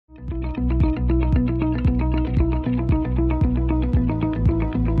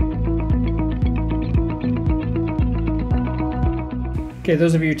Okay,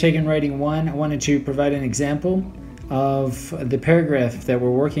 those of you taking writing one, I wanted to provide an example of the paragraph that we're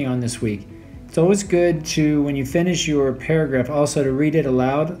working on this week. It's always good to, when you finish your paragraph, also to read it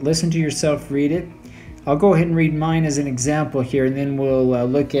aloud. Listen to yourself read it. I'll go ahead and read mine as an example here, and then we'll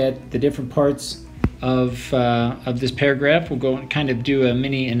look at the different parts of this paragraph. We'll go and kind of do a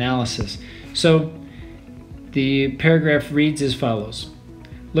mini analysis. So the paragraph reads as follows.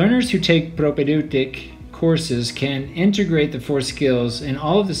 Learners who take propedeutic courses can integrate the 4 skills in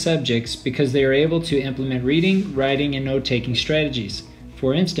all of the subjects because they are able to implement reading, writing, and note-taking strategies.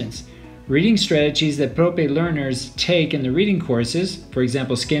 For instance, reading strategies that prope learners take in the reading courses, for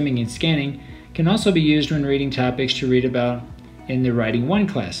example skimming and scanning, can also be used when reading topics to read about in the Writing 1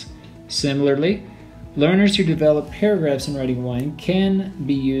 class. Similarly, learners who develop paragraphs in Writing 1 can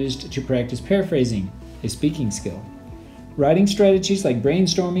be used to practice paraphrasing, a speaking skill. Writing strategies like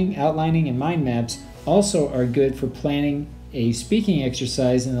brainstorming, outlining, and mind maps also are good for planning a speaking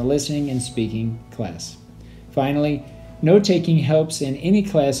exercise in the listening and speaking class. Finally, note-taking helps in any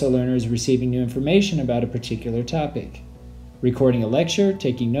class a learner is receiving new information about a particular topic. Recording a lecture,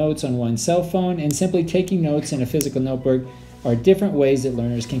 taking notes on one's cell phone, and simply taking notes in a physical notebook are different ways that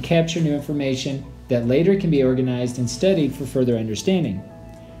learners can capture new information that later can be organized and studied for further understanding.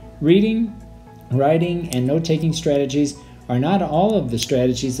 Reading, writing, and note-taking strategies are not all of the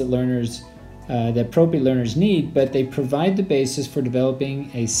strategies that prope learners need, but they provide the basis for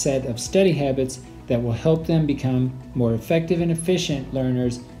developing a set of study habits that will help them become more effective and efficient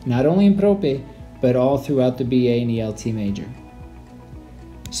learners, not only in prope, but all throughout the BA and ELT major.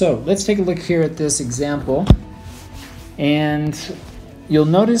 So let's take a look here at this example, and you'll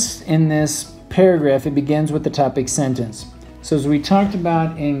notice in this paragraph it begins with the topic sentence. So as we talked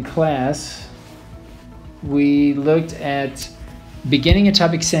about in class, we looked at beginning a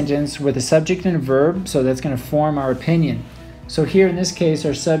topic sentence with a subject and a verb, so that's going to form our opinion. So here in this case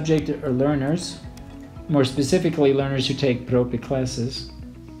our subject are learners, more specifically learners who take prope classes.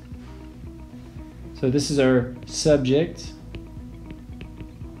 So this is our subject.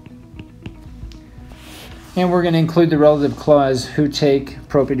 And we're going to include the relative clause who take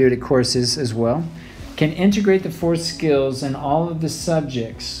propedeutic courses as well. Can integrate the 4 skills in all of the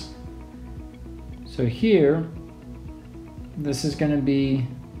subjects. So here, this is going to be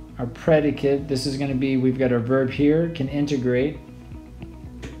our predicate. This is going to be, we've got our verb here, can integrate.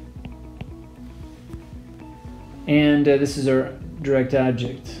 And this is our direct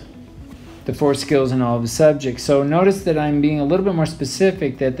object. The 4 skills in all of the subjects. So notice that I'm being a little bit more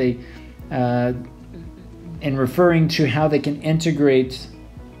specific that they, in referring to how they can integrate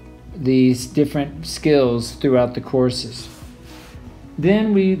these different skills throughout the courses.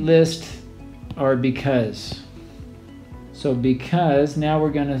 Then we list our because. So because, now we're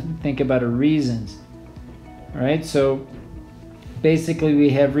going to think about our reasons. All right, so basically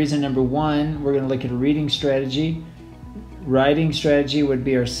we have reason number 1, we're going to look at a reading strategy. Writing strategy would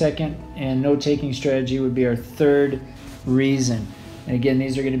be our second, and note-taking strategy would be our third reason. And again,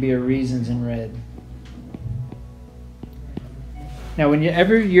 these are going to be our reasons in red. Now,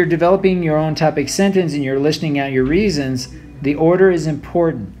 whenever you're developing your own topic sentence and you're listing out your reasons, the order is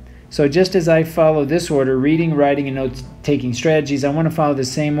important. So just as I follow this order, reading, writing, and note-taking strategies, I want to follow the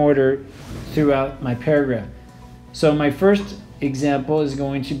same order throughout my paragraph. So my first example is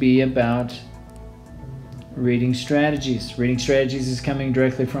going to be about reading strategies. Reading strategies is coming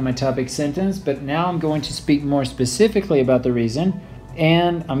directly from my topic sentence, but now I'm going to speak more specifically about the reason,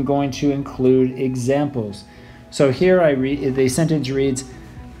 and I'm going to include examples. So here the sentence reads,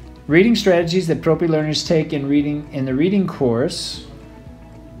 reading strategies that prope learners take in the reading course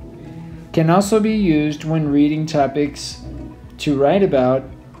can also be used when reading topics to write about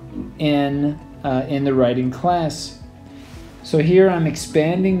in the writing class. So here I'm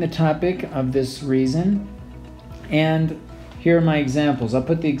expanding the topic of this reason, and here are my examples. I'll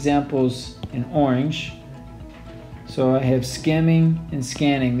put the examples in orange. So I have skimming and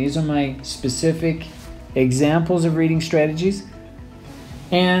scanning. These are my specific examples of reading strategies.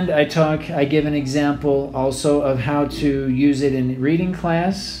 And I give an example also of how to use it in reading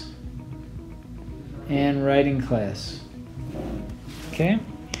class and writing class. Okay.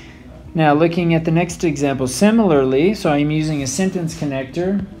 Now looking at the next example, similarly, so I'm using a sentence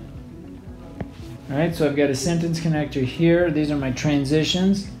connector. All right, so I've got a sentence connector here. These are my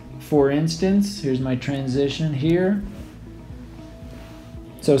transitions. For instance, here's my transition here.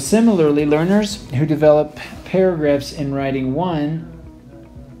 So similarly, learners who develop paragraphs in Writing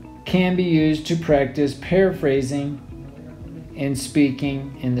 1 can be used to practice paraphrasing in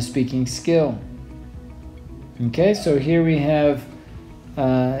speaking in the speaking skill. Okay, so here we have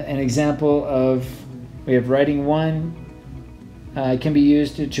an example of, we have Writing 1 can be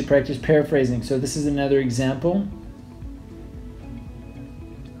used to practice paraphrasing. So this is another example.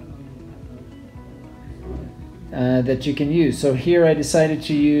 That you can use. So here I decided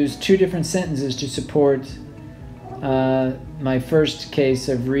to use 2 different sentences to support my first case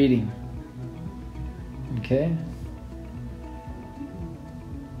of reading. Okay.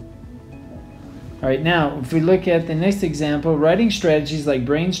 All right, now if we look at the next example, writing strategies like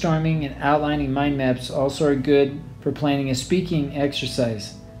brainstorming and outlining mind maps also are good for planning a speaking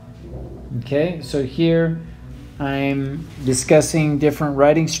exercise. Okay, so here I'm discussing different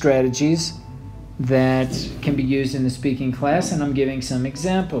writing strategies that can be used in the speaking class, and I'm giving some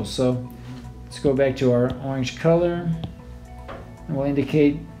examples. So let's go back to our orange color, and we'll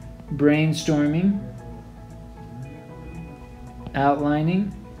indicate brainstorming,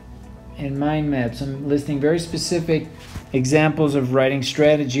 outlining, and mind maps. I'm listing very specific examples of writing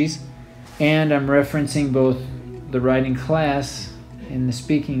strategies, and I'm referencing both the writing class and the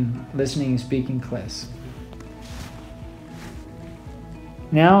listening and speaking class.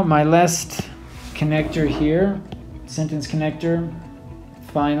 Now my last connector here, sentence connector,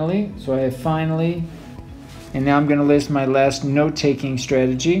 finally. So I have finally, and now I'm going to list my last note-taking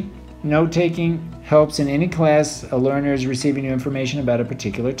strategy. Note-taking helps in any class a learner is receiving new information about a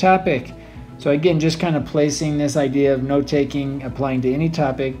particular topic. So again, just kind of placing this idea of note-taking, applying to any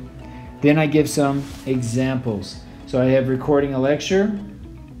topic. Then I give some examples. So I have recording a lecture,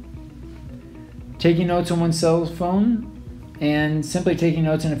 taking notes on one's cell phone, and simply taking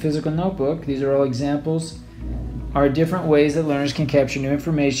notes in a physical notebook. These are all examples, are different ways that learners can capture new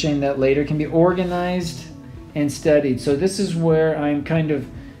information that later can be organized and studied. So this is where I'm kind of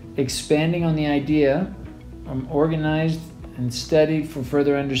expanding on the idea. I'm organized and studied for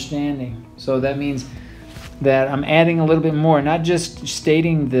further understanding. So that means that I'm adding a little bit more, not just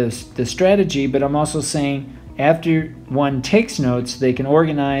stating the strategy, but I'm also saying after one takes notes, they can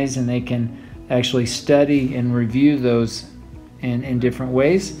organize and they can actually study and review those in different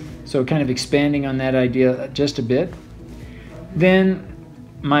ways. So kind of expanding on that idea just a bit. Then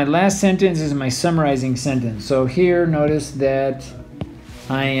my last sentence is my summarizing sentence. So here notice that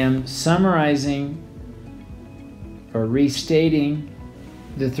I am summarizing or restating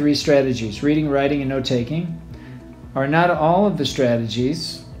the 3 strategies. Reading, writing, and note-taking are not all of the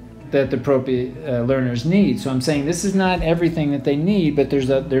strategies that the appropriate learners need. So I'm saying this is not everything that they need, but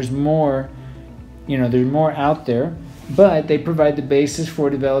there's more, there's more out there. But they provide the basis for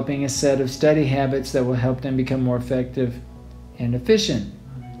developing a set of study habits that will help them become more effective and efficient.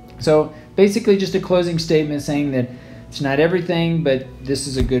 So basically just a closing statement saying that it's not everything, but this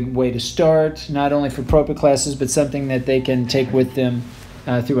is a good way to start, not only for appropriate classes, but something that they can take with them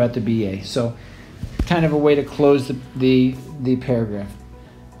throughout the BA. So kind of a way to close the paragraph.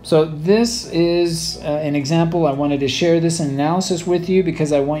 So this is an example. I wanted to share this analysis with you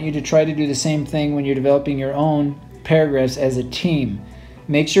because I want you to try to do the same thing when you're developing your own paragraphs as a team.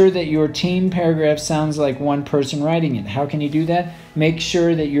 Make sure that your team paragraph sounds like one person writing it. How can you do that? Make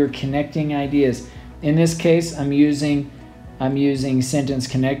sure that you're connecting ideas. In this case, I'm using sentence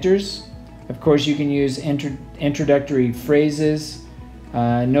connectors. Of course, you can use introductory phrases.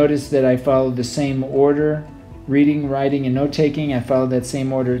 Notice that I followed the same order. Reading, writing, and note-taking, I followed that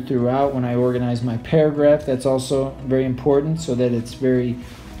same order throughout when I organize my paragraph. That's also very important so that it's very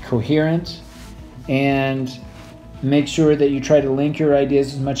coherent. And make sure that you try to link your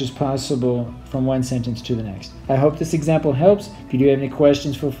ideas as much as possible from one sentence to the next. I hope this example helps. If you do have any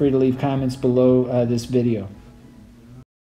questions, feel free to leave comments below this video.